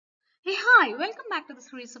Hi, welcome back to the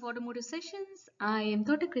series of automotive sessions. I am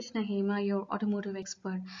Dr. Krishna Hema, your automotive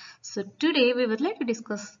expert. So today we would like to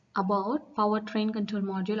discuss about Powertrain Control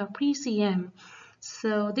Module or PCM.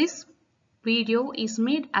 So this video is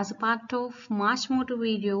made as a part of March Motor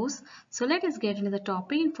videos. So let us get into the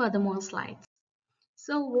topic in furthermore slides.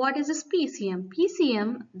 So what is this PCM?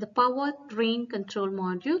 PCM, the Powertrain Control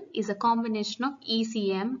Module, is a combination of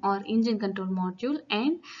ECM or Engine Control Module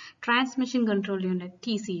and Transmission Control Unit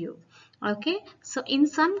TCU. Okay, so in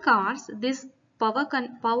some cars, this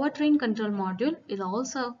Powertrain Control Module will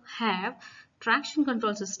also have traction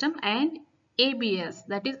control system and ABS,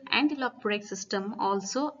 that is anti-lock brake system,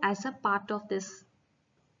 also as a part of this.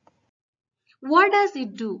 What does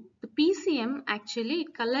it do? The PCM actually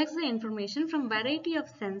it collects the information from variety of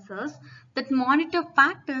sensors that monitor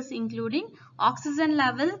factors including oxygen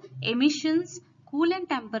level, emissions, coolant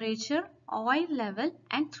temperature, oil level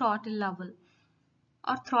and throttle level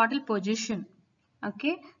or throttle position.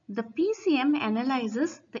 Okay, the PCM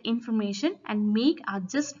analyzes the information and make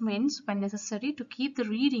adjustments when necessary to keep the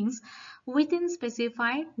readings within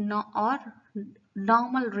specified or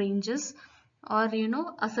normal ranges, or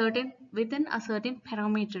within a certain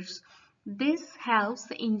parameters. This helps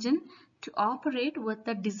the engine to operate with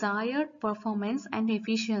the desired performance and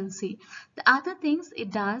efficiency. The other things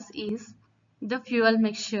it does is the fuel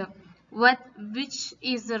mixture, which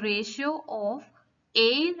is the ratio of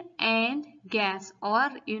air and gas, or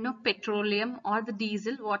petroleum or the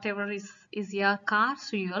diesel, whatever is your car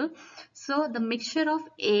fuel. So the mixture of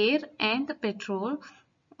air and the petrol,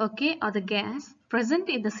 okay, or the gas present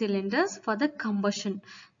in the cylinders for the combustion,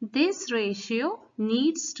 this ratio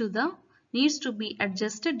needs to be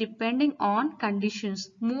adjusted depending on conditions.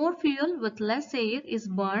 More fuel with less air is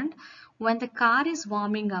burned when the car is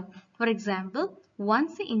warming up. For example,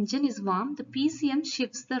 once the engine is warm, the PCM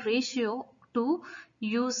shifts the ratio to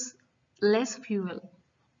use less fuel.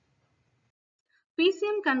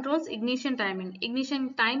 PCM controls ignition timing.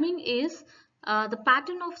 Ignition timing is the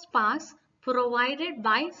pattern of sparks provided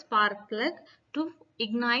by spark plug to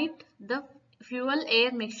ignite the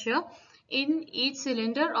fuel-air mixture in each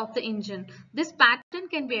cylinder of the engine. This pattern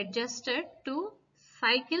can be adjusted to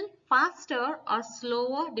cycle faster or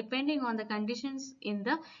slower depending on the conditions in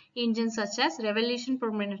the engine, such as revolution per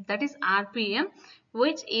minute, that is RPM,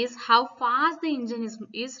 which is how fast the engine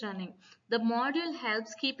is running. The module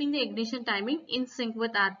helps keeping the ignition timing in sync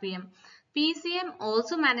with RPM. PCM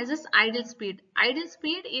also manages idle speed. Idle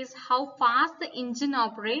speed is how fast the engine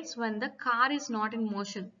operates when the car is not in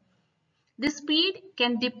motion. The speed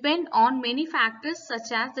can depend on many factors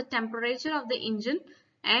such as the temperature of the engine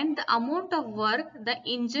and the amount of work the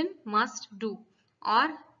engine must do, or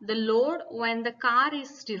the load when the car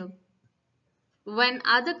is still. When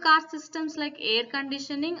other car systems like air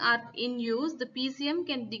conditioning are in use, the PCM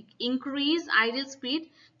can increase idle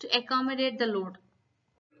speed to accommodate the load.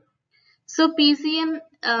 So PCM,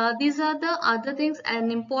 these are the other things.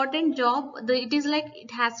 An important job, it is like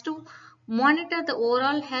it has to monitor the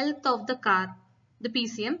overall health of the car, the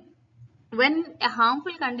PCM. When a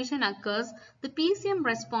harmful condition occurs, the PCM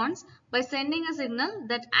responds by sending a signal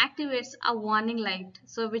that activates a warning light,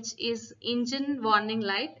 so which is engine warning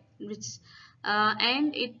light,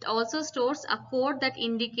 and it also stores a code that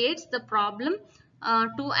indicates the problem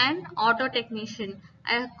to an auto technician.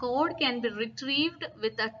 A code can be retrieved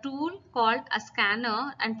with a tool called a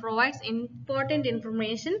scanner and provides important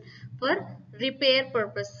information for repair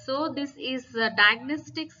purpose. So this is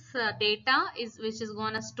diagnostics data which is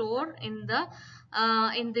going to store in the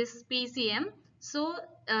in this PCM. So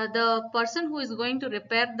the person who is going to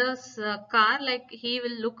repair this car, like he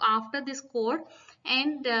will look after this code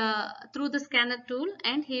and through the scanner tool,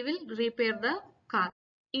 and he will repair the car.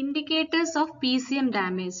 Indicators of PCM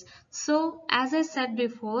damage. So as I said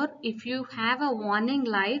before, if you have a warning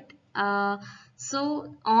light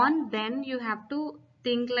so on, then you have to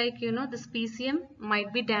think like this PCM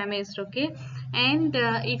might be damaged. Okay, and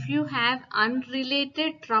if you have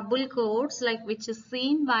unrelated trouble codes, like which is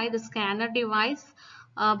seen by the scanner device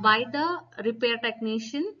by the repair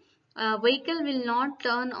technician, vehicle will not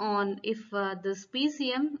turn on if this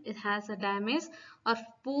PCM it has a damage, or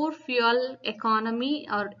poor fuel economy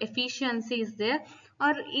or efficiency is there,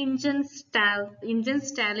 or engine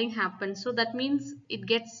stalling happens. So that means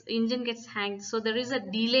engine gets hanged. So there is a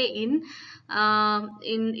delay in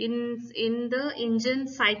the engine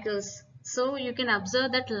cycles. So you can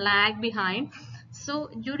observe that lag behind.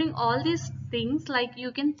 So during all these things, like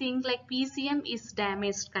you can think like PCM is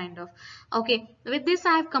damaged kind of. Okay, with this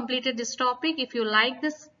I have completed this topic. If you like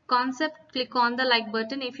this concept, click on the like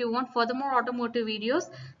button. If you want furthermore automotive videos,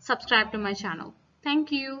 subscribe to my channel.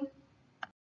 Thank you.